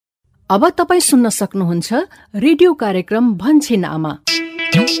अब तपाईँ सुन्न सक्नुहुन्छ रेडियो कार्यक्रम भन्छिन आमा।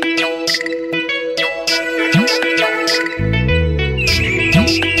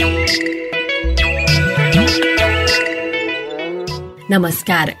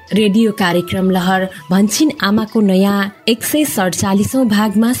 नमस्कार, रेडियो कार्यक्रम लहर भन्छिन आमाको नयाँ 147औं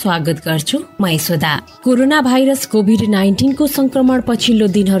भागमा स्वागत गर्छु। म यशोदा। कोरोना भाइरस कोभिड-19 को संक्रमण पछिल्लो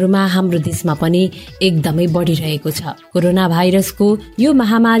दिनहरूमा हाम्रो देशमा पनि एकदमै बढिरहेको छ। कोरोना भाइरसको यो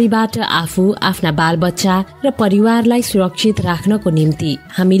महामारीबाट आफू, आफ्ना बालबच्चा र परिवारलाई सुरक्षित राख्नको निम्ति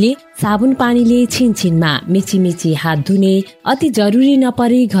हामीले साबुन पानीले छिनछिनमा मिची हात धुने, अति जरुरी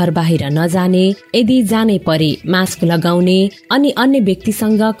नपरे घर बाहिर नजाने, यदि जानै परे मास्क लगाउने अनि अन्य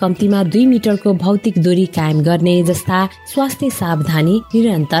व्यक्तिसँग कम्तीमा 2 मिटरको भौतिक दूरी कायम गर्ने जस्ता स्वास्थ्य सावधानी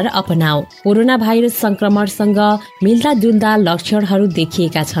निरन्तर अपनाऊ। कोरोना भाइरस संक्रमणसँग मिल्दा जुल्दा लक्षणहरू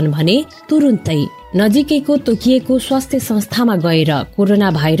देखिएका छन् भने तुरुन्तै नजिकैको तोकिएको स्वास्थ्य संस्थामा गएर कोरोना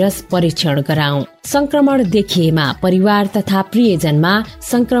भाइरस परीक्षण गराऊ। संक्रमण देखिएमा परिवार तथा प्रियजनमा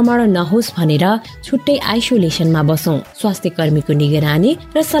संक्रमण नहोस् भनेर छुट्टै आइसोलेसनमा बसौं। स्वास्थ्य कर्मीको निगरानी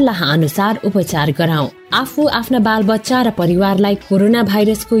र सल्लाह अनुसार उपचार गराऊ। आफू, आफ्ना बालबच्चा र परिवारलाई कोरोना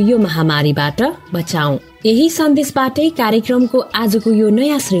भाइरसको यो महामारीबाट बचाऊ। यही सन्देशबाटै कार्यक्रमको आजको यो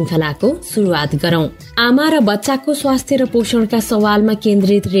नयाँ श्रृंखलाको शुरुआत गरौं। आमा र बच्चाको स्वास्थ्य र पोषणका सवालमा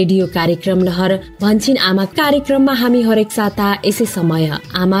केन्द्रित रेडियो कार्यक्रम लहर भन्छिन आमा कार्यक्रममा हामी हरेक साता यसै समय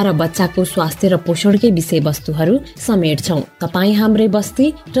आमा र बच्चाको स्वास्थ्य र पोषणकै विषयवस्तुहरू समेट्छौं। तपाई हाम्रै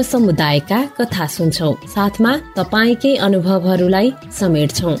बस्ती र समुदायका कथा सुन्छौं, साथमा तपाईकै अनुभवहरूलाई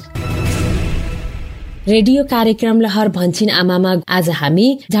समेट्छौं। रेडियो कार्यक्रम लहर भन्छिन आमामा आज हामी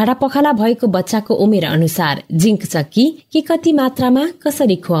झाडा पखाला भएको बच्चाको उमेर अनुसार जिंक चक्की के कति मात्रामा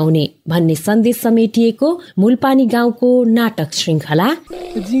कसरी खुवाउने भन्ने सन्देश समेटिएको मूलपानी गाउँको नाटक श्रृंखला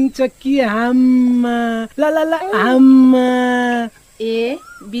जिंक चक्की आम्मा ला ला ला आम्मा। ए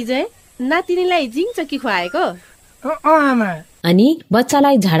विजय, नातिनीलाई जिंक चक्की खुवाएको? आमा। अनि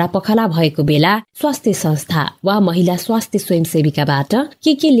बच्चालाई झाडा पखाला भएको बेला स्वास्थ्य संस्था वा महिला स्वास्थ्य स्वयंसेविकाबाट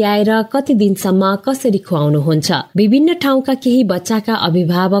के ल्याएर कति दिनसम्म कसरी खुवाउनुहुन्छ? विभिन्न ठाउँका केही बच्चाका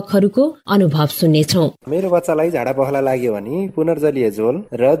अभिभावकहरूको अनुभव सुन्नेछौं। मेरो बच्चालाई झाडा पखाला लाग्यो भने पुनर्जलीय झोल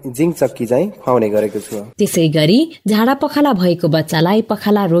र जिंक चक्की चाहिँ खुवाउने गरेको छु। त्यसै गरी झाडा पखाला भएको बच्चालाई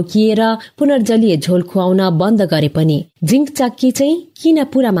पखाला रोकिएर पुनर्जलीय झोल खुवाउन बन्द गरे पनि जिंक चक्की चाहिँ किन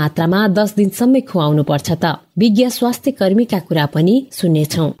पूरा मात्रामा 10 दिनसम्म खुवाउनु पर्छ त? विज्ञ स्वास्थ्य कर्मीका कुरा पनि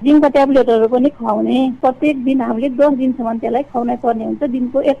सुन्नेछौं। जिंकका ट्याब्लेटहरू पनि खुवाउने, प्रत्येक दिन हामीले 10 दिनसम्म त्यसलाई खुवाउनै पर्ने हुन्छ,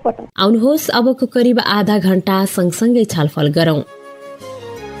 दिनको एक पटक। आउनुहोस् अबको करिब आधा घण्टा सँगसँगै छलफल गरौं।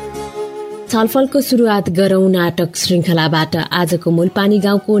 छलफलको सुरुवात गरौं नाटक श्रृंखलाबाट। आजको मूलपानी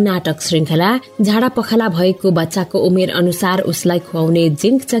गाउँको नाटक श्रृंखला झाडा पखाला भएको बच्चाको उमेर अनुसार उसलाई खुवाउने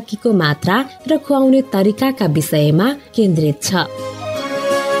जिंक चक्कीको मात्रा र खुवाउने तरिकाका विषयमा केन्द्रित छ।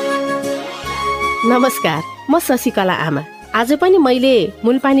 नमस्कार, म शशिकला आमा। आज पनि मैले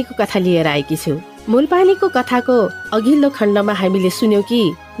मूलपानीको कथा लिएर आएकी छु। मूलपानीको कथाको अघिल्लो खण्डमा हामीले सुन्यौं कि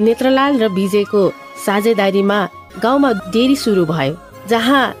नेत्रलाल र विजयको साझेदारीमा गाउँमा डेरी सुरु भयो,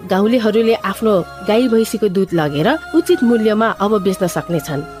 जहाँ गाउँलेहरूले आफ्नो गाई भैँसीको दूध लगेर उचित मूल्यमा अब बेच्न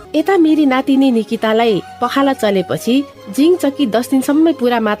सक्नेछन्। यता मेरी नातिनी निकितालाई पखाला चलेपछि जिंक चक्की 10 दिनसम्म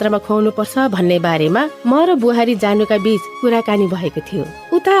पूरा मात्रामा खुवाउनु पर्छ भन्ने बारेमा म र बुहारी जानुका बीच कुराकानी भएको थियो।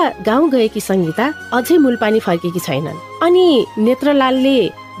 उता गाउँ गएकी संगीता अझै मूलपानी फर्केकी छैनन्। अनि नेत्रलालले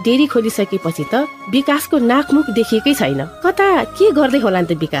डेरी खोलिसकेपछि त विकासको नाकमुख देखिएकै छैन। कता के गर्दै होला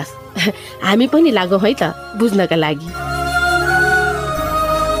त विकास? हामी पनि लागौं है त बुझ्नका लागि।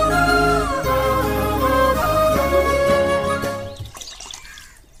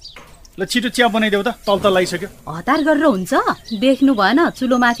 ल छिटो चिया बनाइदेऊ त, तल लागिसक्यो। हतार गरेर हुन्छ? देख्नु भएन,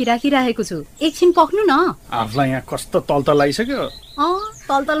 चुलो माथि राखिराखेको छु, एकछिन पक्नु न। आफूलाई यहाँ कस्तो तल लागिसक्यो।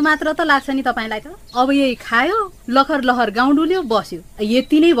 तल मात्र त लाग्छ नि तपाईलाई त। अब यही खायो, लखर लहर गाउँ डुल्यो, बस्यो,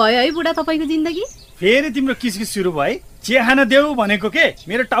 यति नै भयो है बुढा तपाईको जिन्दगी? फेरि तिम्रो किसकिस सुरु भयो। चिया खान देऊ भनेको के,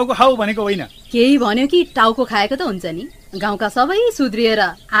 मेरो टाउको खाऊ भनेको होइन। केही भन्यो कि टाउको खाएको त हुन्छ नि। गाउँका सबै सुध्रिएर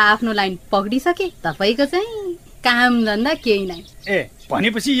आफ्नो लाइन पक्डिसके, तपाईको चाहिँ काम धन्दा केही नै।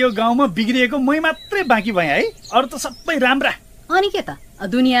 भनेपछि यो गाउँमा बिग्रिएको मै मात्रै बाँकी भए है, अरू त सबै राम्रा। अनि के त,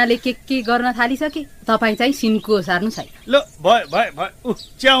 दुनियाँले के गर्न थालिसके, तपाईँ चाहिँ सिनको सार्नु छैन। ल भयो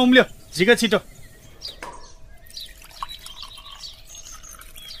चिया उम्ल्यो, झिका छिटो।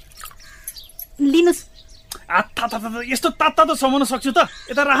 लिनुस्। यस्तो तातो समाउन सक्छु त?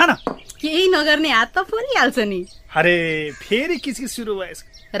 यता राख न। केही नगर्ने हात त फुलिहाल्छ नि। अरे फेरि किचकिच सुरु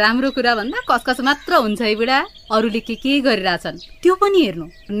भएछ। राम्रो कुरा भन्दा कसकस मात्र हुन्छ है बुढा। अरूले के गरिरहेछन् त्यो पनि हेर्नु।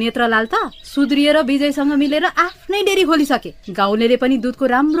 नेत्रलाल त सुध्रिएर विजयसँग मिलेर आफ्नै डेरी खोलिसके। गाउँलेले पनि दुधको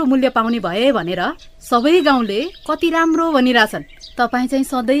राम्रो मूल्य पाउने भए भनेर सबै गाउँले कति राम्रो भनिरहेछन्। तपाईँ चाहिँ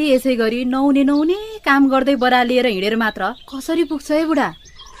सधैँ यसै गरी नहुने काम गर्दै बरा लिएर हिँडेर मात्र कसरी पुग्छ है बुढा?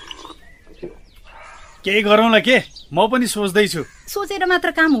 केही गरौँला के, म पनि सोच्दैछु। सोचेर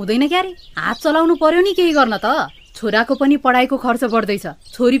मात्र काम हुँदैन क्यारे, हात चलाउनु पर्यो नि केही गर्न त। छोराको पनि पढाइको खर्च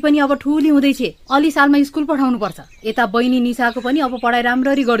बढ्दैछ, छोरी पनि अब ठुली हुँदैछ, अलि सालमा स्कुल पठाउनु पर्छ। यता बहिनी निसाको पनि अब पढाइ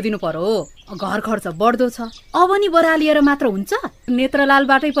राम्ररी गरिदिनु पर्यो, घर खर्च बढ्दो छ। अब नि बरा लिएर मात्र हुन्छ?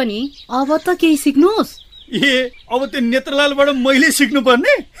 नेत्रलालबाटै पनि अब त केही सिक्नुहोस्। अब त्यो नेत्रलालबाट मैले सिक्नु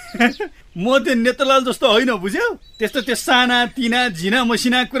पर्ने? म त्यो नेत्रलाल जस्तो होइन, बुझ्यौ? त्यस्तो त्यो साना तिना झिना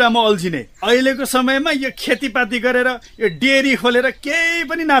मसिना कुरामा अल्झिने। अहिलेको समयमा यो खेतीपाती गरेर यो डेरी खोलेर केही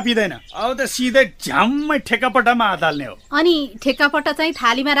पनि नापिँदैन। अब त सिधै झ्याम्मै ठेकापट्टामा हात हाल्ने हो। अनि ठेकापट्टा चाहिँ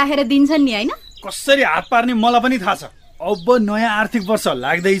थालीमा राखेर दिन्छन् नि, होइन? कसरी हात पार्ने मलाई पनि थाहा छ। अब नयाँ आर्थिक वर्ष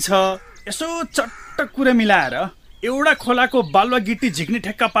लाग्दैछ, यसो चट्ट कुरा मिलाएर एउटा खोलाको बालुवा गिट्टी झिक्ने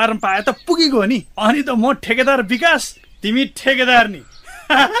ठेक्का पार्न पाए त पुगेको हो नि। अनि त म ठेकेदार विकास, तिमी ठेकेदार नि।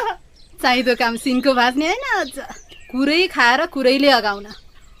 चाहिँदो काम सिनको भाज्ने होइन, कुरै खाएर कुरैले अगाउन।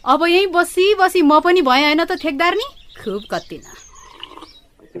 अब यही बसी म पनि भएँ होइन त ठेकदार नि, खुब कत्तिन।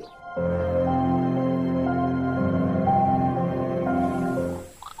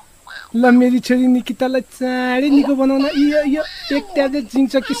 ल मेरी छोरी निकितालाई चाँडै निको बनाउन यो एक ट्याब्लेट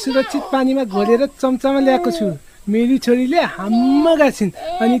जिङ्चकी सुरक्षित पानीमा घोलेर चम्चामा ल्याएको छु। मेरी छोरीले हाम्म गाछिन्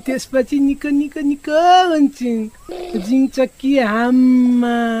अनि त्यसपछि निको निको निको हुन्छन्। जिङ्चकी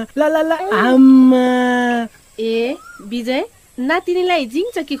हाम्मा ला ला ला हाम्मा। ए विजय, नातिनीलाई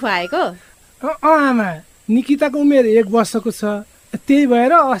जिङ्चकी खुवाएको? आमा, निकिताको उमेर 1 वर्षको छ। त्यही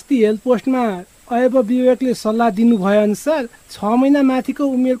भएर अस्ति हेल्थ पोस्टमा अब विवेकले सल्लाह दिनुभए अनुसार 6 महिना माथिको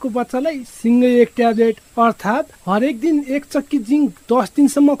उमेरको बच्चालाई सिङ्गै 1 ट्याब्लेट अर्थात् हरेक दिन 1 चक्की जिङ्क 10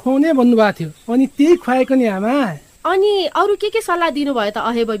 दिनसम्म खुवाउने भन्नुभएको थियो। अनि त्यही खुवाएको नि आमा। अनि अरू के सल्लाह दिनुभयो त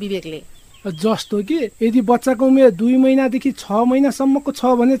अहेब विवेकले? जस्तो कि यदि बच्चाको उमेर 2 महिनादेखि 6 महिनासम्मको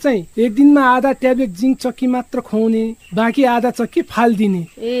छ भने चाहिँ 1 दिनमा आधा ट्याब्लेट जिङ्क चक्की मात्र खुवाउने, बाँकी आधा चक्की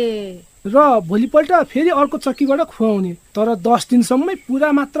फालिदिने र भोलिपल्ट फेरि अर्को चक्कीबाट खुवाउने। तर 10 दिनसम्मै पुरा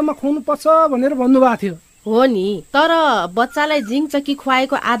मात्रामा खुवाउनु पर्छ भनेर भन्नुभएको थियो। हो नि, तर बच्चालाई जिङ्चकी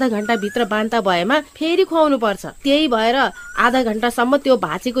खुवाएको आधा घण्टा भित्र बान्ता भएमा फेरि खुवाउनु पर्छ। त्यही भएर आधा घण्टासम्म त्यो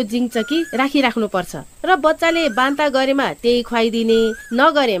भाँचेको जिङ्चकी राखिराख्नु पर्छ र बच्चाले बान्ता गरेमा त्यही खुवाइदिने,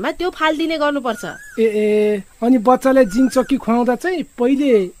 नगरेमा त्यो फालिदिने गर्नुपर्छ। अनि बच्चाले जिङ्चकी खुवाउँदा चाहिँ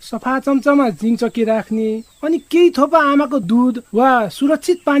पहिले सफा चम्चामा जिङ्चकी राख्ने, अनि केही थोपा आमाको दुध वा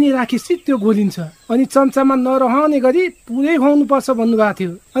सुरक्षित पानी राखेपछि त्यो घोलिन्छ। अनि चम्चामा नरहने गरी पुरै खुवाउनु पर्छ भन्नुभएको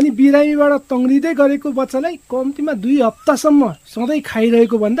थियो। अनि बिरामीबाट तङ्ग्रिँदै गरेको बच्चालाई कम्तीमा 2 हप्तासम्म सधैँ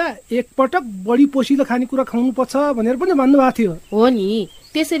खाइरहेको भन्दा 1 पटक बढी पोसिलो खानेकुरा खुवाउनु पर्छ भनेर पनि भन्नुभएको थियो। हो नि,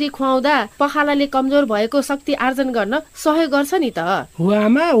 त्यसरी खुवाउँदा पखालाले कमजोर भएको शक्ति आर्जन गर्न सहयोग गर्छ नि त। हो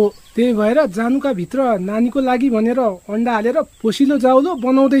आमा, हो। त्यही भएर जानुका भित्र नानीको लागि भनेर अन्डा हालेर पोसिलो जाउलो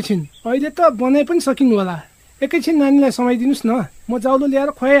बनाउँदैछिन्। अहिले त बनाइ पनि सकिनु होला। एकैछिन नानीलाई समय दिनुहोस् न, म जाउलो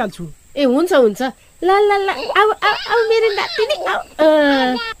ल्याएर खुवाइहाल्छु। ए हुन्छ हुन्छ, ल ल ल, आउ मेरो नातिनी आउ।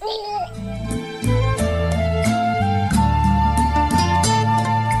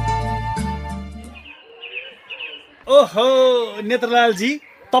 ओहो नेत्रलालजी,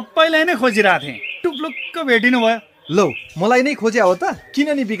 तपाईँलाई नै खोजिरहेको थिएँ, टुप्लुक्क भेटिनु भयो। लो, मलाई नै खोज्या हो त?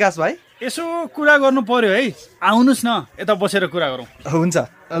 किन नि विकास भाइ? यसो कुरा गर्नु पर्यो है, आउनुहोस् न यता बसेर कुरा गरौँ। हुन्छ,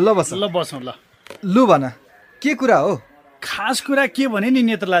 ल बस। ल बसौँ। ल लु भन, के कुरा हो? खास कुरा के भने नि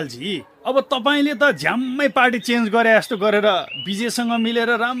नेत्रलालजी, अब तपाईँले त झ्याम्मै पार्टी चेन्ज गरे जस्तो गरेर विजयसँग मिलेर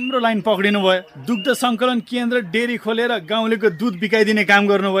राम्रो लाइन पक्रिनु भयो। दुग्ध सङ्कलन केन्द्र डेरी खोलेर गाउँलेको दुध बिकाइदिने काम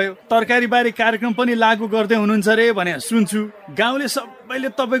गर्नुभयो। तरकारी बारी कार्यक्रम पनि लागू गर्दै हुनुहुन्छ रे भने सुन्छु। गाउँले सबैले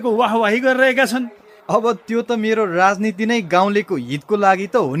तपाईँको वाहवाही गरिरहेका छन्। अब त्यो त मेरो राजनीति नै गाउँलेको हितको लागि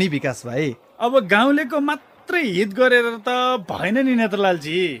त हो नि विकास भाइ। अब गाउँलेको मात्रै हित गरेर त भएन नि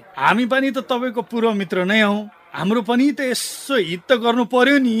नेत्रलालजी। हामी पनि त तपाईँको पूर्व मित्र नै हौ, हाम्रो पनि त यसो हित त गर्नु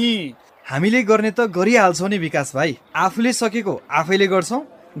पर्यो नि। हामीले गर्ने त गरिहाल्छौँ नि विकास भाइ। आफूले सकेको आफैले गर्छौँ,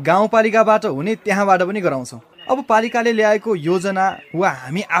 गाउँपालिकाबाट हुने त्यहाँबाट पनि गराउँछौँ। अब पालिकाले ल्याएको योजना वा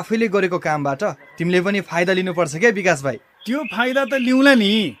हामी आफैले गरेको कामबाट तिमीले पनि फाइदा लिनुपर्छ क्या विकास भाइ। त्यो फाइदा त लिउँला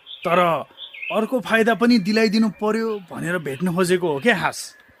नि, तर अर्को फाइदा पनि दिलाइदिनु पर्यो भनेर भेट्न खोजेको हो क्या खास।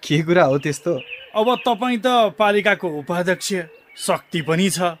 के कुरा हो त्यस्तो? अब तपाईँ त पालिकाको उपाध्यक्ष, शक्ति पनि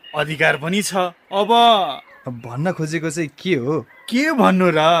छ, अधिकार पनि छ। अब भन्न खोजेको चाहिँ के हो? के भन्नु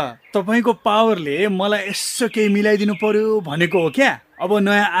र, तपाईँको पावरले मलाई यसो केही मिलाइदिनु पर्यो भनेको हो क्या? अब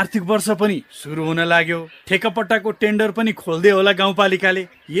नयाँ आर्थिक वर्ष पनि सुरु हुन लाग्यो, ठेक्कापट्टाको टेन्डर पनि खोल्दै होला गाउँपालिकाले।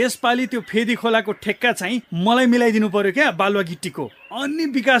 यसपालि त्यो फेदी खोलाको ठेक्का चाहिँ मलाई मिलाइदिनु पर्यो क्या बालुवा गिट्टीको। अनि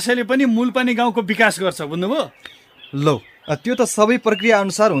विकासले पनि मूलपानी गाउँको विकास गर्छ, बुझ्नुभयो? लो, त्यो त सबै प्रक्रिया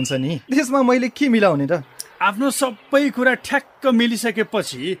अनुसार हुन्छ नि, त्यसमा मैले के मिलाउने र? आफ्नो सबै कुरा ठ्याक्क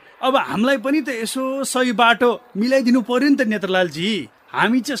मिलिसकेपछि अब हामीलाई पनि त यसो सही बाटो मिलाइदिनु पर्यो नि त नेत्रलालजी।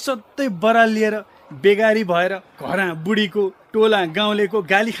 हामी चाहिँ सधैँ बराल लिएर बेगारी भएर घरमा बुढीको टोला गाउँलेको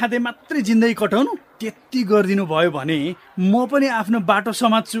गाली खाँदै मात्रै जिन्दगी कटाउनु? त्यति गरिदिनु भयो भने म पनि आफ्नो बाटो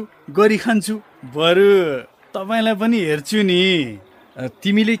समात्छु, गरी खान्छु, बरु तपाईँलाई पनि हेर्छु नि।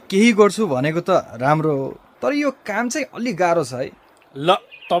 तिमीले केही गर्छु भनेको त राम्रो हो, तर यो काम चाहिँ अलि गाह्रो छ है। ल,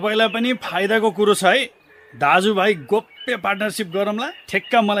 तपाईँलाई पनि फाइदाको कुरो छ है। दाजुभाइ गोप्य पार्टनरसिप गरौँला,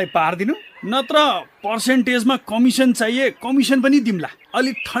 ठेक्का मलाई पारिदिनु, नत्र पर्सेन्टेजमा कमिसन चाहिए, कमिसन पनि दिम्ला।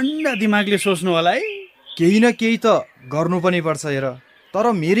 अलिक ठन्डा दिमागले सोच्नु होला है। केही न केही त गर्नु पनि पर्छ हेर,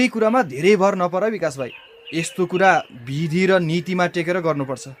 तर मेरै कुरामा धेरै भर नपर विकास भाइ। यस्तो कुरा विधि र नीतिमा टेकेर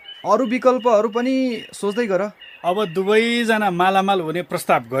गर्नुपर्छ, अरू विकल्पहरू पनि सोच्दै गर। अब दुवैजना मालामाल हुने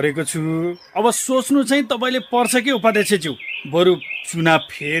प्रस्ताव गरेको छु। अब सोच्नु चाहिँ तपाईँले पर्छ कि उपाध्यक्षज्यू? बरु चुनाव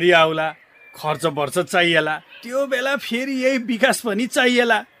फेरि आउला, खर्च वर्ष चाहिएला, त्यो बेला फेरि यही विकास पनि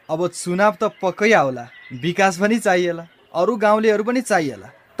चाहिएला। अब चुनाव त पक्कै आउला, विकास पनि चाहिएला, अरू गाउँलेहरू पनि चाहिएला,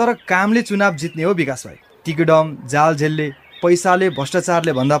 तर कामले चुनाव जित्ने हो विकास भाइ। टिकडम, जाल झेलले, पैसाले,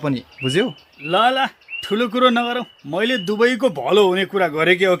 भ्रष्टाचारले भन्दा पनि, बुझ्यौ? ल ल, ठुलो कुरो नगरौँ, मैले दुबईको भलो हुने कुरा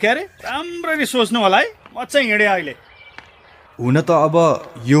गरेकै हो क्यारे। राम्ररी सोच्नु होला है, म चाहिँ हिँडेँ अहिले। हुन त अब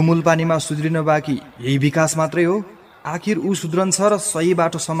यो मूलपानीमा सुध्रिन बाँकी यही विकास मात्रै हो। आखिर ऊ सुध्रन्छ र सही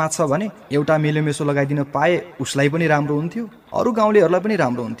बाटो समात्छ भने एउटा मेलोमेसो लगाइदिन पाए उसलाई पनि राम्रो हुन्थ्यो, अरू गाउँलेहरूलाई पनि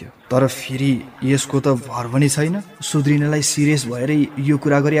राम्रो हुन्थ्यो। तर फेरि यसको त भर पनि छैन। सुध्रिनलाई सिरियस भएर यो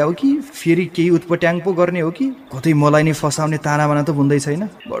कुरा गरे हो कि फेरि केही उत्पट्याङ पो गर्ने हो कि कतै मलाई नै फसाउने तानाबाना त बुन्दै छैन।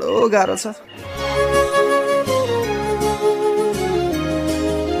 बडो गाह्रो छ।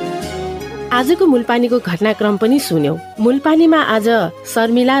 आजको मूलपानीको घटनाक्रम पनि सुन्यौ। मूलपानीमा आज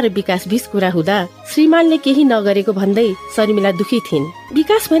शर्मिला र विकास बीच कुरा हुँदा श्रीमानले केही नगरेको भन्दै शर्मिला दुखी थिइन्।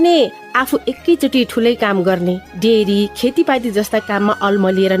 विकास भने आफू एकैचोटि ठुलै काम गर्ने, डेरी खेतीपाती जस्ता काममा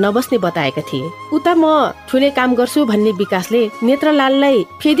अल्मलिएर नबस्ने बताएका थिए। उता म ठुलै काम गर्छु भन्ने विकासले नेत्रलाललाई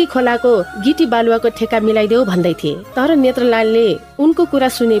फेदी खोलाको गिटी बालुवाको ठेक्का मिलाइदेऊ भन्दै थिए। तर नेत्रलालले उनको कुरा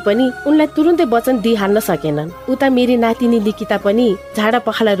सुने पनि उनलाई तुरुन्तै वचन दिइहाल्न सकेनन्। उता मेरी नातिनी लिखिता पनि झाडा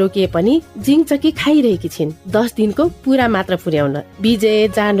पखाला रोकिए पनि जिङचकी खाइरहेकी छिन्। 10 दिनको पुरा मात्र पुर्याउन विजय,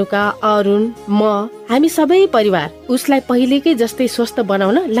 जानुका, अरुण, म हामी सबै परिवार उसलाई पहिलेकै जस्तै स्वस्थ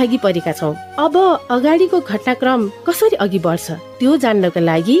बनाउन लागि परेका छौं। अब अगाडिको घटनाक्रम कसरी अघि बढ्छ त्यो जान्नको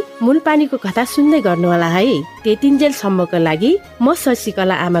लागि मूलपानीको कथा सुन्दै गर्नुहोला है। त्यतिन्जेलसम्मको लागि म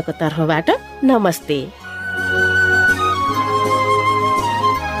शशिकला आमाको तर्फबाट नमस्ते।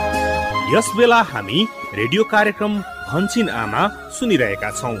 यस बेला हामी रेडियो कार्यक्रम भन्छिन आमा सुनिरहेका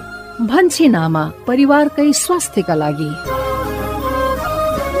छौं। भन्छिन आमा, परिवारकै स्वास्थ्यका लागि।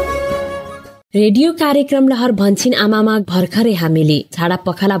 रेडियो कार्यक्रम लहर भन्छिन आमामा भर्खरै हामीले झाडा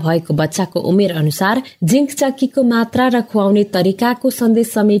पखाला भएको बच्चाको उमेर अनुसार जिंक चक्कीको मात्रा र खुवाउने तरिकाको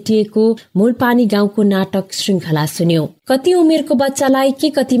सन्देश समेटिएको मूलपानी गाउँको नाटक श्रृंखला सुन्यौं। कति उमेरको बच्चालाई के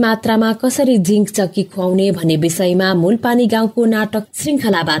कति मात्रामा कसरी जिंक चक्की खुवाउने भन्ने विषयमा मूलपानी गाउँको नाटक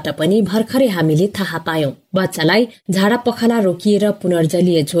श्रृंखलाबाट पनि भर्खरै हामीले थाहा पायौं। बच्चालाई झाडा पखाला रोकिएर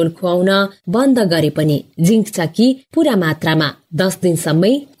पुनर्जलीय झोल खुवाउन बन्द गरे पनि जिंक चक्की पूरा मात्रामा 10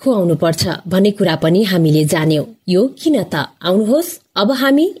 दिनसम्मै खुवाउनु पर्छ भन्ने कुरा पनि हामीले जान्यौं। यो किन त? आउनुहोस् अब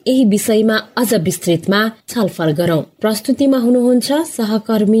हामी यही विषयमा अझ विस्तृतमा छलफल गरौं। प्रस्तुतिमा हुनुहुन्छ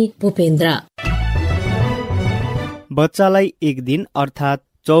सहकर्मी भूपेन्द्र। बच्चालाई एक दिन अर्थात्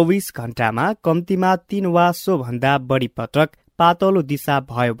 24 घण्टामा कम्तीमा 3 वा सो भन्दा बढी पटक पातलो दिशा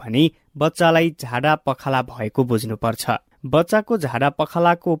भयो भने बच्चालाई झाडा पखाला भएको बुझ्नुपर्छ। बच्चाको झाडा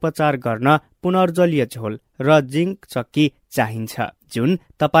पखालाको उपचार गर्न पुनर्जलीय झोल र जिंक चक्की चाहिन्छ, जुन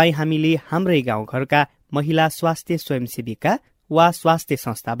तपाईँ हामीले हाम्रै गाउँघरका महिला स्वास्थ्य स्वयंसेविका वा स्वास्थ्य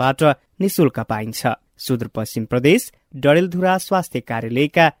संस्थाबाट निशुल्क पाइन्छ। सुदूरपश्चिम प्रदेश डडेलधुरा स्वास्थ्य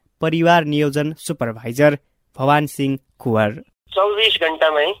कार्यालयका परिवार नियोजन सुपरभाइजर भवान सिंह कुवर। 24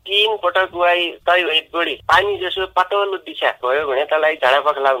 घण्टामै 3 पटक वाइ तय भएकोडी पानी जसो पातलो दिशा भयो भने त्यसलाई झाडा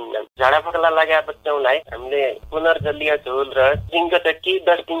पखाला हुँदैन। झाडा पखाला लागेका बच्चालाई हामीले पुनर्जलीय झोल र जिंक चक्की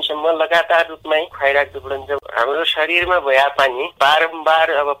 10 दिनसम्म लगातार रूपमै खुवाइराख्नु पर्छ। हाम्रो शरीरमा भए पानी बारम्बार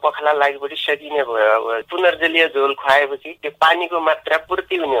अब पखाला लागेपछि सकिने भयो। अब पुनर्जलीय झोल खुवाएपछि त्यो पानीको मात्रा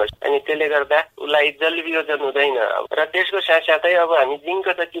पूर्ति हुने हो अनि त्यसले गर्दा उसलाई जलवियोजन हुँदैन। र त्यसको साथसाथै अब हामी जिङ्क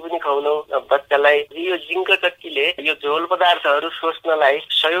चक्की पनि खुवाउनौ बच्चालाई। यो जिङ्क चक्कीले यो झोल पदार्थहरू सोच्नलाई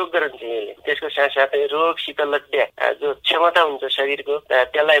सहयोग गराउँछ। त्यसको साथसाथै रोगसित लड्ने जो क्षमता हुन्छ शरीरको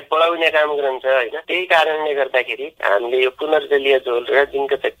त्यसलाई बढाउने काम गराउँछ होइन। त्यही कारणले गर्दाखेरि हामीले यो पुनर्जलीय झोल र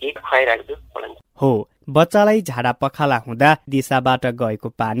जिङ्क चक्की खुवाइराख्दो हो। बच्चालाई झाडा पखाला हुँदा दिशाबाट गएको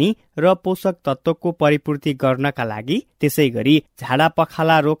पानी र पोषक तत्वको परिपूर्ति गर्नका लागि, त्यसै गरी झाडा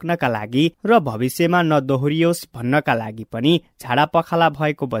पखाला रोक्नका लागि र भविष्यमा नदोहोरियोस् भन्नका लागि पनि झाडा पखाला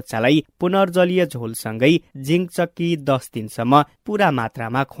भएको बच्चालाई पुनर्जलीय झोलसँगै जिङ्क चक्की 10 दिनसम्म पूरा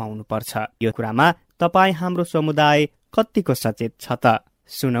मात्रामा खुवाउनु पर्छ। यो कुरामा तपाईँ हाम्रो समुदाय कतिको सचेत छ त?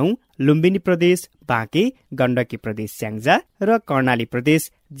 सुनौ लुम्बिनी प्रदेश बाँके, गण्डकी प्रदेश स्याङ्जा र कर्णाली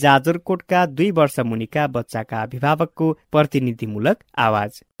प्रदेश जाजरकोटका 2 वर्ष मुनिका बच्चाका अभिभावकको प्रतिनिधिमूलक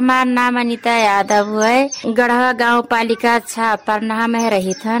आवाज। हमार नाम अनिता यादव है। गढ़वा गाँव पालिका परनाहा में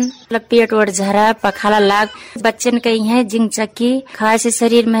रही थन। पेट और झरा पखाला लाग बच्चन कही है जिंक चक्की खाए से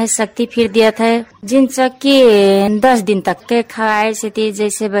शरीर में शक्ति फिर दिया था। जिंक चक्की 10 दिन तक के खाए से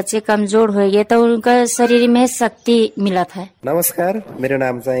जैसे बच्चे कमजोर हो गए तो उनका शरीर में शक्ति मिला था। नमस्कार, मेरो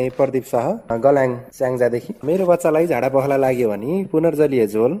नाम चाहिँ प्रदीप शाह, गलाङ स्याङ्जादेखि। मेरो बच्चालाई झाडा पखाला लाग्यो भने पुनर्जलीय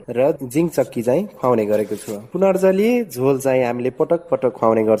झोल र जिङ्क चक्की चाहिँ खुवाउने गरेको छु। पुनर्जलीय झोल चाहिँ हामीले पटक पटक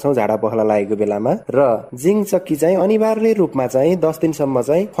खुवाउने गर्छौं झाडा पखाला लागेको बेलामा, र जिङ्क चक्की चाहिँ अनिवार्य रूपमा चाहिँ 10 दिनसम्म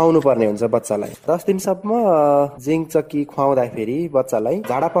चाहिँ खुवाउनु पर्ने हुन्छ बच्चालाई। 10 दिनसम्म जिङ्क चक्की खुवाउँदाखेरि बच्चालाई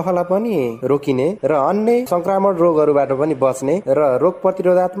झाडा पखाला पनि रोकिने र अन्य संक्रमण रोगहरूबाट पनि बच्ने र रोग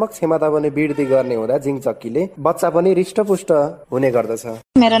प्रतिरोधात्मक क्षमता पनि वृद्धि गर्ने हुँदा जिङ्क चक्कीले बच्चा पनि हृष्टपुष्ट हुने गर्दछ।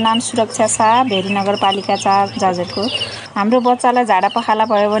 मेरो नाम सुरक्षा शाह, भेरी नगरपालिका 4 जाजरकोट। हाम्रो बच्चालाई झाडा पखाला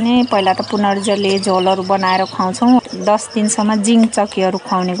भयो भने पहिला त पुनर्जलीय झोलहरू बनाएर खुवाउँछौँ। 10 दिनसम्म जिङ्क चक्कीहरू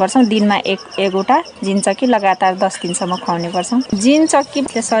खुवाउने गर्छौँ। दिनमा एकवटा जिङ्क चक्की लगातार 10 दिनसम्म खुवाउने गर्छौँ। जिङ्क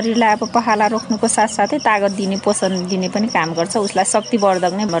चक्कीले शरीरलाई अब पखाला रोक्नुको साथसाथै तागत दिने, पोषण दिने पनि काम गर्छ। उसलाई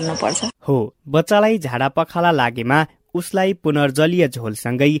शक्तिवर्धक नै भन्नुपर्छ। हो, बच्चालाई झाडा पखाला लागेमा उसलाई पुनर्जलीय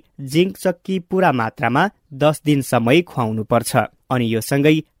झोलसँगै जिङ्क चक्की पूरा मात्रामा 10 दिनसम्मै खुवाउनु पर्छ। अनि यो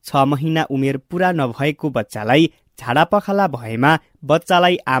सँगै 6 महिना उमेर पूरा नभएको बच्चालाई झाडा पखाला भएमा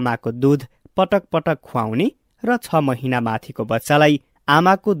बच्चालाई आमाको दूध पटक पटक खुवाउने र 6 महिना माथिको बच्चालाई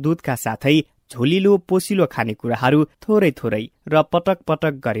आमाको दूधका साथै झोलिलो पोसिलो खानेकुराहरू थोरै थोरै र पटक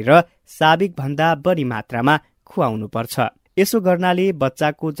पटक गरेर साबिक भन्दा बढी मात्रामा खुवाउनु पर्छ। यसो गर्नाले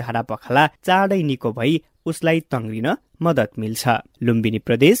बच्चाको झाडा पखाला चाँडै निको भई उसलाई तङ्ग्रिन मद्दत मिल्छ। लुम्बिनी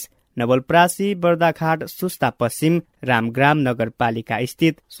प्रदेश नवलपरासी बर्दाघाट सुस्ता पश्चिम रामग्राम नगरपालिका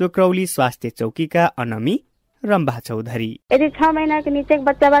स्थित सुक्रौली स्वास्थ्य चौकीका अनमी रम्भा चौधरी। यदि 6 महीना के नीचे के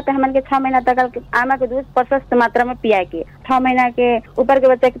बच्चा बात हमन के 6 महीना तक आमा के दूध प्रशस्त मात्रा में पिया के, 6 महीना के ऊपर के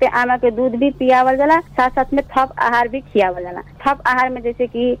बच्चे के आमा के दूध भी पियावल जाला, साथ साथ में थप आहार भी खियावल जाला। थप आहार में जैसे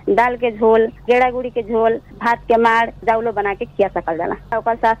कि दाल के झोल, गेड़ा गुड़ी के झोल, भात के माड़, जाउलो बना के खिया सकल जाला।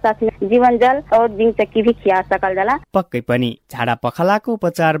 ओकर साथ साथ में जीवन जल और जिंक चक्की भी खिया सकल जाला। पक्कै पनि झाडा पखालाको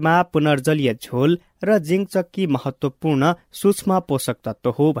उपचारमा पुनर्जलीय झोल र जिंक चक्की महत्वपूर्ण सूक्ष्म पोषक तत्व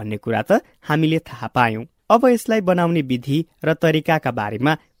हो भन्ने कुरा त हामीले थाहा पायौं। अब यसलाई बनाउने विधि र तरिकाका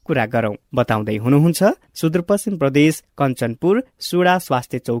बारेमा कुरा गरौं। बताउँदै हुनुहुन्छ सुदूरपश्चिम प्रदेश कञ्चनपुर सुडा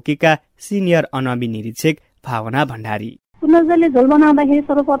स्वास्थ्य चौकीका सिनियर अनबी निरीक्षक भावना भण्डारी। पुनर्जलीय झोल बनाउँदाखेरि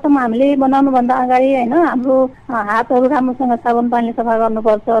सर्वप्रथम हामीले बनाउनु भन्दा अगाडि हैन हाम्रो हातहरू राम्रोसँग साबुन पानीले सफा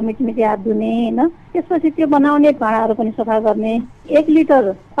गर्नुपर्छ, मिटमिटी हात धुने हैन। त्यसपछि त्यो बनाउने भाँडाहरू पनि सफा गर्ने। 1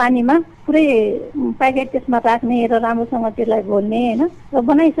 लिटर पानीमा पुरै प्याकेट त्यसमा राख्ने र राम्रोसँग त्यसलाई घोल्ने हैन। र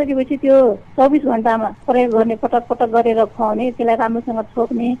बनाइसकेपछि त्यो 24 घण्टामा प्रयोग गर्ने, पटक पटक गरेर खुवाउने, त्यसलाई राम्रोसँग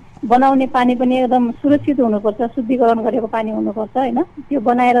छोप्ने। बनाउने पानी पनि एकदम सुरक्षित हुनुपर्छ, शुद्धिकरण गरेको पानी हुनुपर्छ हैन। त्यो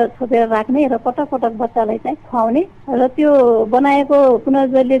बनाएर छोपेर राख्ने र पटक पटक बच्चालाई चाहिँ खुवाउने र त्यो बनाएको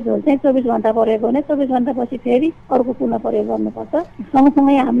पुनर्जलीय झोल चाहिँ 24 घण्टा प्रयोग गर्ने। 24 घण्टापछि फेरि अर्को पुनः प्रयोग गर्नुपर्छ।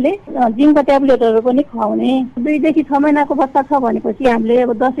 सँगसँगै हामीले जिङ्क ट्याब्लेटहरू पनि खुवाउने। 2 देखि 6 महिनाको बच्चा छ भनेपछि हामीले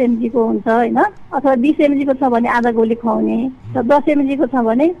अब 10 mg को हुन्छ हैन, अथवा 20 mg को छ भने आधा गोली खुवाउने र 10 mg को छ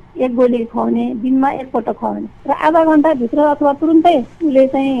भने 1 गोली खुवाउने। दिनमा एकपटक खुवाउने र आधा घण्टा भित्र अथवा तुरुन्तै उसले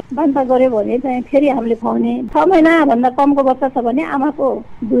चाहिँ बान्ता गर्यो भने चाहिँ फेरि हामीले खुवाउने। 6 महिना भन्दा कमको बच्चा छ भने आमाको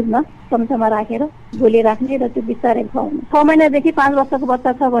दुधमा चम्चामा राखेर गोली राख्ने र त्यो बिस्तारै खुवाउने। 6 महिनादेखि 5 वर्षको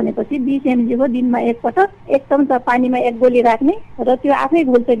बच्चा छ भनेपछि 20 mg को दिनमा एकपटक 1 चम्चा पानीमा 1 गोली राख्ने र त्यो आफै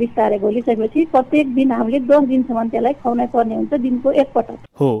घुल्छ। बिस्तारै घोलिसकेपछि प्रत्येक दिन हामीले 10 दिनसम्म त्यसलाई खुवाउन पर्ने हुन्छ, दिनको एकपटक।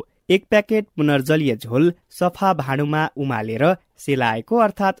 हो, 1 प्याकेट पुनर्जलीय झोल सफा भाँडोमा उमालेर सेलाएको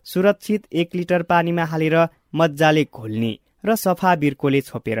अर्थात् सुरक्षित 1 लिटर पानीमा हालेर मज्जाले घोल्ने र सफा बिर्कोले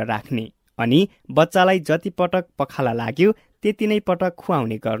छोपेर राख्ने। अनि बच्चालाई जति पटक पखाला लाग्यो त्यति नै पटक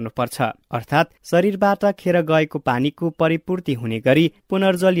खुवाउने गर्नुपर्छ। अर्थात् शरीरबाट खेर गएको पानीको परिपूर्ति हुने गरी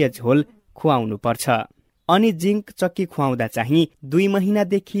पुनर्जलीय झोल खुवाउनुपर्छ। अनि जिंक चक्की खुवाउँदा चाहिँ 2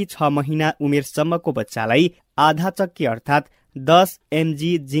 महिनादेखि 6 महिना उमेरसम्मको बच्चालाई आधा चक्की अर्थात् 10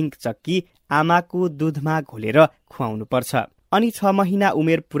 mg जिंक चक्की आमाको दुधमा घोलेर खुवाउनुपर्छ। अनि 6 महिना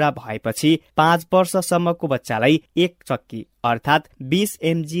उमेर पूरा भएपछि 5 वर्षसम्मको बच्चालाई 1 चक्की अर्थात् 20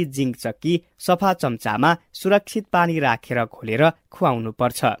 mg जिंक चक्की सफा चम्चामा सुरक्षित पानी राखेर घोलेर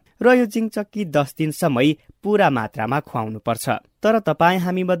खुवाउनुपर्छ। र यो जिंक चक्की 10 दिनसम्मै पूरा मात्रामा खुवाउनुपर्छ। तर तपाईँ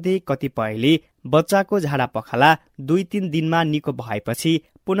हामी मध्ये कतिपयले बच्चाको झाडा पखाला 2-3 दिनमा निको भएपछि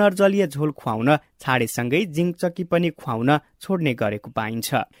पुनर्जलीय झोल खुवाउन छाडेसँगै जिंक चक्की पनि खुवाउन छोड्ने गरेको पाइन्छ।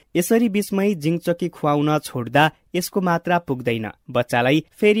 यसरी बीचमै जिंक चक्की खुवाउन छोड्दा यसको मात्रा पुग्दैन, बच्चालाई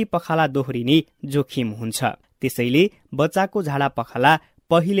फेरि पखाला दोहोरिने जोखिम हुन्छ। त्यसैले बच्चाको झाडा पखाला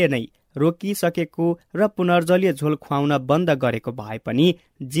पहिले नै रोकिसकेको र पुनर्जलीय झोल खुवाउन बन्द गरेको भए पनि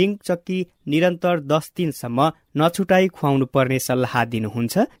जिंक चक्की निरन्तर 10 दिनसम्म नछुटाई खुवाउनु पर्ने सल्लाह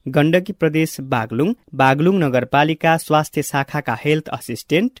दिनुहुन्छ गण्डकी प्रदेश बागलुङ नगरपालिका स्वास्थ्य शाखाका health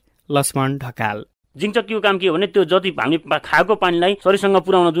assistant Laxman Dhakal. Zinc चक्कीको काम के हो भने त्यो जति हामीले खाएको पानीलाई शरीरसँग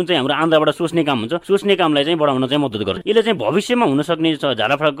पुर्याउन जुन चाहिँ हाम्रो आन्द्राबाट सोच्ने काम हुन्छ, सोच्ने कामलाई चाहिँ बढाउन चाहिँ मद्दत गर्छ। यसले चाहिँ भविष्यमा हुन सक्ने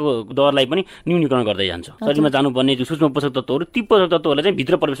झाडाफाडाको दरलाई पनि न्यूनीकरण गर्दै जान्छ। शरीरमा जानुपर्ने जो सूक्ष्म पोषक तत्त्वहरू ती पोषक तत्त्वहरूलाई चाहिँ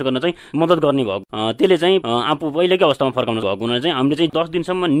भित्र प्रवेश गर्न चाहिँ मद्दत गर्ने भएको, त्यसले चाहिँ आफू पहिलेकै अवस्थामा फर्काउनु भएको हुनाले चाहिँ हामीले चाहिँ 10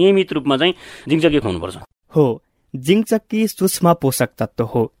 दिनसम्म नियमित रूपमा चाहिँ जिंक चक्की खुवाउनुपर्छ। हो, जिंक चक्की सूक्ष्म पोषक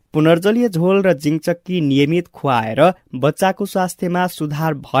तत्त्व हो। पुनर्जलीय झोल र जिंक चक्की नियमित खुवाएर बच्चाको स्वास्थ्यमा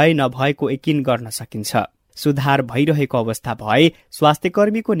सुधार भए नभएको यकिन गर्न सकिन्छ। सुधार भइरहेको अवस्था भए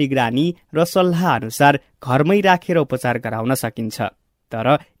स्वास्थ्यकर्मीको निगरानी र सल्लाह अनुसार घरमै राखेर उपचार गराउन सकिन्छ। तर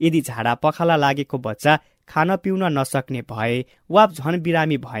यदि झाडा पखाला लागेको बच्चा खान पिउन नसक्ने भए वा झन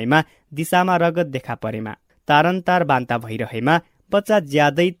बिरामी भएमा, दिशामा रगत देखा परेमा, तारन्तार बान्ता भइरहेमा, बच्चा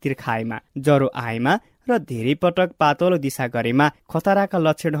ज्यादै तिर्खाएमा, ज्वरो आएमा र धेरै पटक पातलो दिशा गरेमा खतराका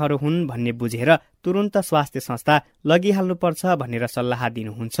लक्षणहरू हुन् भन्ने बुझेर तुरुन्त स्वास्थ्य संस्था लगिहाल्नुपर्छ भनेर सल्लाह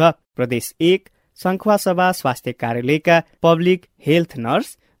दिनुहुन्छ प्रदेश 1 संखुवासभा स्वास्थ्य कार्यालयका पब्लिक हेल्थ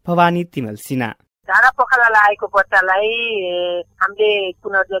नर्स भवानी तिमल सिन्हा। झाडा पखाला लागेको बच्चालाई हामीले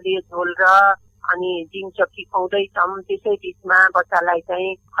पुनर्जलीय झोल र अनि जिंक चक्की खुवाउँदैछौँ। त्यसै बिचमा बच्चालाई चाहिँ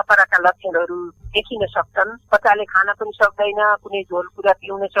खतराका लक्षणहरू देखिन सक्छन्। बच्चाले खान पनि सक्दैन, कुनै झोल कुरा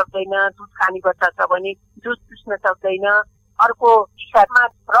पिउन सक्दैन, दुध खाने बच्चा छ भने दुध चुस्न सक्दैन, अर्को दिशामा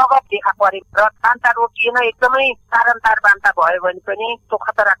रगत देखा परे र बान्ता रोकिएन, एकदमै तारन्तार बान्ता भयो भने पनि त्यो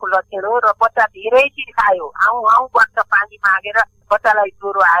खतराको लक्षण हो। र बच्चा धेरै तिर्खायो, आउँ गर्छ पानी मागेर, बच्चालाई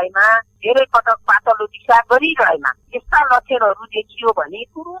ज्वरो आएमा, धेरै पटक पातलो दिशा गरिरहेमा, यस्ता लक्षणहरू देखियो भने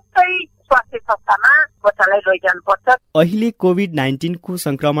तुरुन्तै स्वास्थ्य संस्थामा बच्चालाई लैजानुपर्छ। अहिले कोभिड-19 को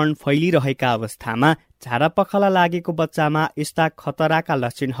संक्रमण फैलिरहेका अवस्थामा झाडा पखाला लागेको बच्चामा यस्ता खतराका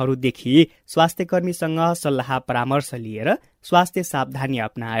लक्षणहरू देखिए स्वास्थ्यकर्मीसँग सल्लाह परामर्श लिएर स्वास्थ्य सावधानी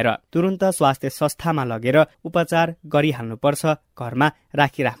अपनाएर तुरुन्त स्वास्थ्य संस्थामा लगेर उपचार गरिहाल्नुपर्छ, घरमा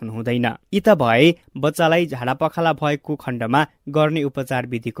राखिराख्नु हुँदैन। यी त भए बच्चालाई झाडा पखाला भएको खण्डमा गर्ने उपचार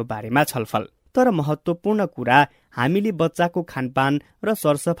विधिको बारेमा छलफल। तर महत्वपूर्ण कुरा हामीले बच्चाको खानपान र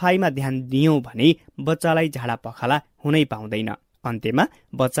सरसफाइमा ध्यान दियौं भने बच्चालाई झाडा पखाला हुनै पाउँदैन। अन्त्यमा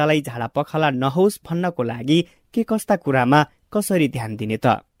बच्चालाई झाडा पखाला नहोस् भन्नको लागि के कस्ता कुरामा कसरी ध्यान दिने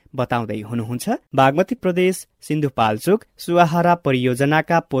त बताउँदै हुनुहुन्छ बागमती प्रदेश सिन्धुपाल्चोक सुवाहरा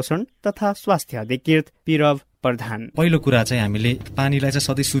परियोजनाका पोषण तथा स्वास्थ्य अधिकृत पिरव प्रधान। पहिलो कुरा चाहिँ हामीले पानीलाई चाहिँ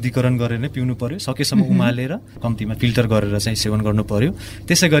सधैँ शुद्धिकरण गरेर नै पिउनु पर्यो, सकेसम्म उमालेर कम्तीमा फिल्टर गरेर चाहिँ सेवन गर्नु पर्यो।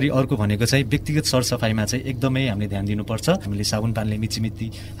 त्यसै गरी अर्को भनेको चाहिँ व्यक्तिगत सरसफाइमा चाहिँ एकदमै हामीले ध्यान दिनुपर्छ। हामीले साबुन पानीले मिचिमिची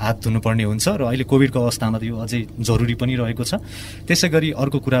हात धुनुपर्ने हुन्छ र अहिले कोभिडको अवस्थामा त यो अझै जरुरी पनि रहेको छ। त्यसै गरी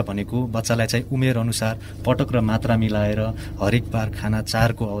अर्को कुरा भनेको बच्चालाई चाहिँ उमेर अनुसार पटक र मात्रा मिलाएर हरेक बार खाना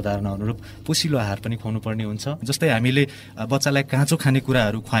चारको अवधारणा अनुरूप पोसिलो आहार पनि खुवाउनु पर्ने हुन्छ। जस्तै हामीले बच्चालाई काँचो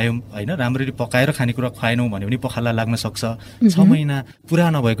खानेकुराहरू खुवायौँ होइन, राम्ररी पकाएर खानेकुरा खुवाएनौँ भने पनि पखाला लाग्न सक्छ। 6 महिना पुरा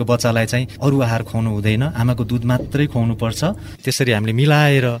नभएको बच्चालाई चाहिँ अरू आहार खुवाउनु हुँदैन, आमाको दुध मात्रै खुवाउनु पर्छ। त्यसरी हामीले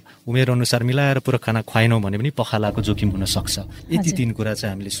मिलाएर उमेर अनुसार मिलाएर पुरा खाना खुवाएनौँ भने पनि पखालाको जोखिम हुन सक्छ। यति 3 कुरा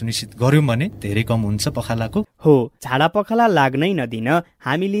चाहिँ हामीले सुनिश्चित गर्यौं भने धेरै कम हुन्छ पखालाको। हो, झाडा पखाला लाग्नै नदिन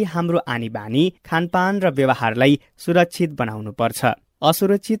हामीले हाम्रो आनी बानी, खानपान र व्यवहारलाई सुरक्षित बनाउनु पर्छ।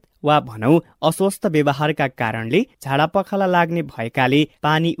 असुरक्षित वा भनौं अस्वस्थ व्यवहारका कारणले झाडा पखाला लाग्ने भएकाले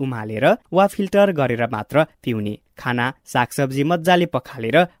पानी उमालेर वा फिल्टर गरेर मात्र पिउने, खाना सागसब्जी मजाले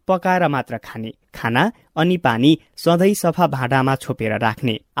पखालेर पकाएर मात्र खाने, खाना अनि पानी सधैँ सफा भाँडामा छोपेर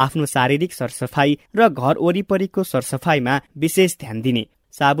राख्ने, आफ्नो शारीरिक सरसफाई र घर वरिपरिको सरसफाइमा विशेष ध्यान दिने,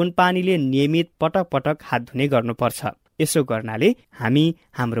 साबुन पानीले नियमित पटक पटक हात धुने गर्नुपर्छ। यसो गर्नाले हामी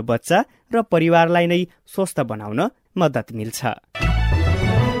हाम्रो बच्चा र परिवारलाई नै स्वस्थ बनाउन मद्दत मिल्छ।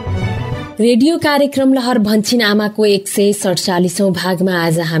 रेडियो कार्यक्रम लहर भन्छिन आमाको 147औं भागमा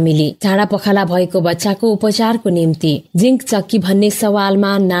आज हामीले झाडा पखाला भएको बच्चाको उपचारको निम्ति जिंक चक्की भन्ने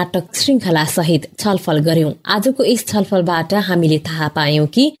सवालमा नाटक श्रृंखला सहित छलफल गर्यौं। आजको यस छलफलबाट हामीले थाहा पायौं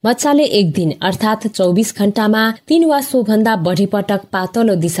कि बच्चाले एक दिन अर्थात 24 घण्टामा 3 वा सोभन्दा बढी पटक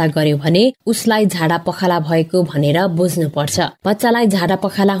पातलो दिशा गर्यो भने उसलाई झाडा पखाला भएको भनेर बुझ्नु पर्छ। बच्चालाई झाडा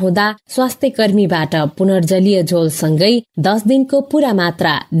पखाला हुँदा स्वास्थ्य कर्मीबाट पुनर्जलीय झोलसँगै 10 दिनको पूरा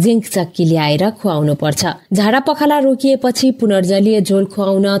मात्रा जिंक चक्की ल्याएर खुवाउनु पर्छ। झाडा पखाला रोकिएपछि पुनर्जलीय झोल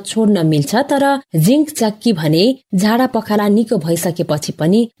खुवाउन छोड्न मिल्छ, तर जिंक चक्की भने झाडा पखाला निको भइसकेपछि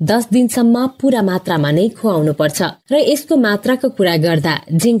पनि 10 दिनसम्म पूरा मात्रामा नै खुवाउनु पर्छ। र यसको मात्राको कुरा गर्दा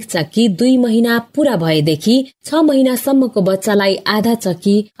जिंक चक्की 2 महिना पूरा भएदेखि 6 महिनासम्मको बच्चालाई आधा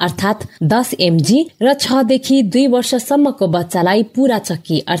चक्की अर्थात 10 mg र 6 देखि 2 वर्षसम्मको बच्चालाई पूरा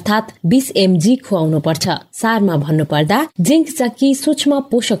चक्की अर्थात 20 mg खुवाउनु पर्छ। सारमा भन्नुपर्दा जिंक चक्की सूक्ष्म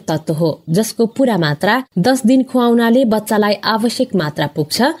पोषक तत्व हो जसको पूरा मात्रा 10 दिन खुवाउनाले बच्चालाई आवश्यक मात्रा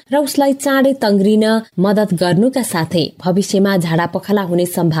पुग्छ र उसलाई चाँडै तङ्ग्रिन मदत गर्नुका साथै भविष्यमा झाडा पखाला हुने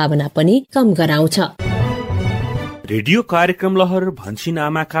सम्भावना पनि कम गराउँछ। रेडियो कार्यक्रम लहर भन्छिन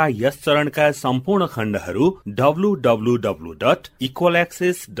आमाका यस चरणका सम्पूर्ण खण्डहरू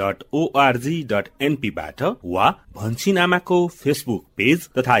www.equalaccess.org.np बाट वा भन्छिन आमाको फेसबुक पेज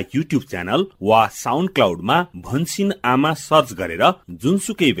तथा युट्युब च्यानल वा साउन्ड क्लाउडमा भन्छिन आमा सर्च गरेर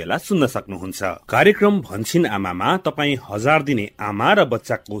जुनसुकै बेला सुन्न सक्नुहुन्छ। कार्यक्रम भन्छिन आमामा तपाई 1000 दिने आमा र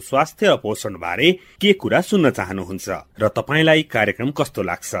बच्चाको स्वास्थ्य र पोषण बारे के कुरा सुन्न चाहनुहुन्छ र तपाईलाई कार्यक्रम कस्तो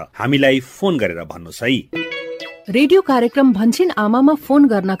लाग्छ, हामीलाई फोन गरेर भन्नुहोस् है। रेडियो कार्यक्रम भन्छिन आमामा फोन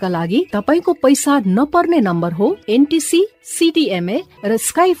गर्नका लागि तपाईको पैसा नपर्ने नम्बर हो NTC CDMA र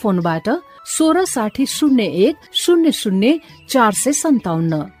स्काई फोनबाट 166001 00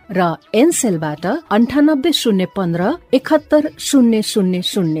 457 र एनसेलबाट 9801 71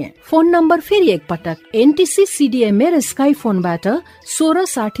 000। फोन नम्बर फेरि एकपटक NTC CDMA र स्काई फोनबाट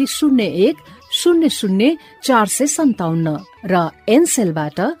 166001 00 457 र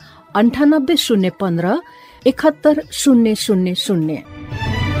एनसेलबाट 9801 71 000।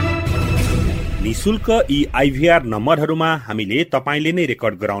 निशुल्क यी आइभीआर नम्बरहरूमा हामीले तपाईले नै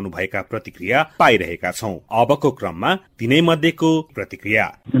रेकर्ड गराउनु भएका प्रतिक्रिया पाइरहेका छौं। अबको क्रममा तिनै मध्येको प्रतिक्रिया।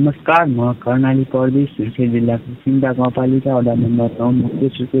 नमस्कार, म कर्णाली प्रदेश सुर्खेत जिल्लाको सिङ्गा गाउँपालिका वडा नम्बर 9 मुख्य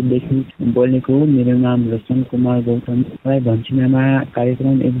सुर्खेतदेखि बोलेको। मेरो नाम रोशन कुमार गौतम। मलाई भन्छिन आमा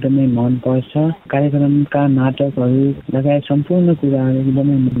कार्यक्रम एकदमै मन पर्छ। कार्यक्रमका नाटकहरू लगायत सम्पूर्ण कुराहरू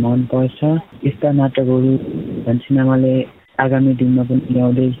एकदमै मन पर्छ। यस्ता नाटकहरू भन्छिन आमाले आगामी दिनमा पनि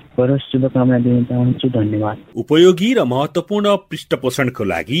ल्याउँदै गरोस्, शुभकामना दिन चाहन्छु। धन्यवाद। उपयोगी र महत्वपूर्ण पृष्ठपोषणको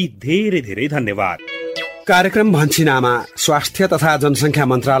लागि धेरै धेरै धन्यवाद। कार्यक्रम भन्छिन आमा स्वास्थ्य तथा जनसंख्या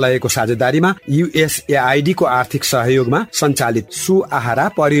मन्त्रालयको साझेदारीमा USAID को आर्थिक सहयोगमा सञ्चालित सुआहारा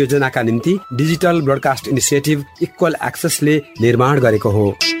परियोजनाका निम्ति डिजिटल ब्रोडकास्ट इनिसिएटिभ इक्वल एक्सेसले निर्माण गरेको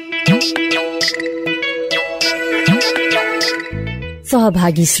हो।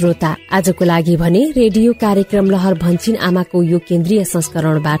 सहभागी श्रोता, आजको लागि भने रेडियो कार्यक्रम लहर भन्छिन आमाको यो केन्द्रीय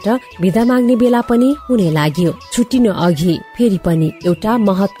संस्करणबाट बिदा माग्ने बेला पनि हुने लाग्यो। छुट्टिनु अघि फेरि पनि एउटा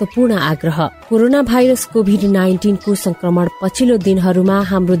महत्वपूर्ण आग्रह। कोरोना भाइरस कोभिड-19 को संक्रमण पछिल्लो दिनहरूमा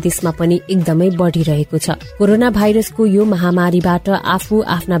हाम्रो देशमा पनि एकदमै बढ़िरहेको छ। कोरोना भाइरसको यो महामारीबाट आफू,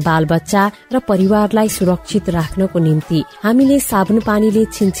 आफ्ना बाल बच्चा र परिवारलाई सुरक्षित राख्नको निम्ति हामीले साबुन पानीले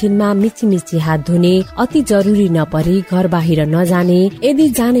छिनछिनमा मिची हात धुने, अति जरुरी नपरी घर बाहिर नजाने, यदि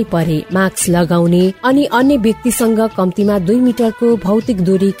जानै परे मास्क लगाउने अनि अन्य व्यक्तिसँग कम्तीमा 2 मिटरको भौतिक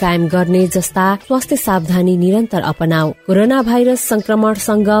दूरी कायम गर्ने जस्ता स्वास्थ्य सावधानी निरन्तर अपनाऊ। कोरोना भाइरस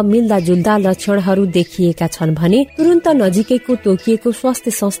संक्रमणसँग मिल्दा जुल्दा लक्षणहरू देखिएका छन् भने तुरन्त नजिकैको तोकिएको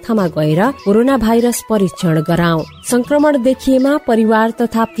स्वास्थ्य संस्थामा गएर कोरोना भाइरस परीक्षण गराऊ। संक्रमण देखिएमा परिवार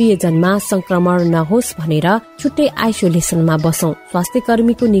तथा प्रियजनमा संक्रमण नहोस् भनेर छुट्टै आइसोलेसनमा बसौं। स्वास्थ्य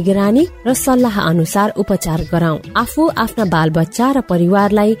कर्मीको निगरानी र सल्लाह अनुसार उपचार गराऊ। आफू, आफ्ना बाल बच्चा र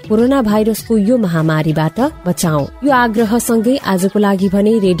परिवारलाई कोरोना भाइरसको यो महामारीबाट बचाऊ। यो आग्रहसँगै आजको लागि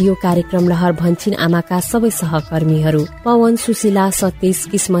भने रेडियो कार्यक्रम लहर भन्छिन आमाका सबै सहकर्मीहरू पवन, सुशीला, सतीश,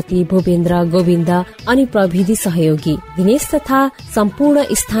 किस्मती, भूपेन्द्र, गोविन्द अनि प्रविधि सहयोगी दिनेश तथा सम्पूर्ण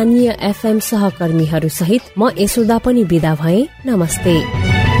स्थानीय FM सहकर्मीहरू सहित म यशोदा पनि बिदा भए। नमस्ते।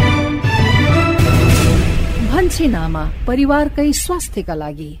 भन्छिन आमा परिवारकै स्वास्थ्यका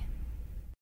लागि।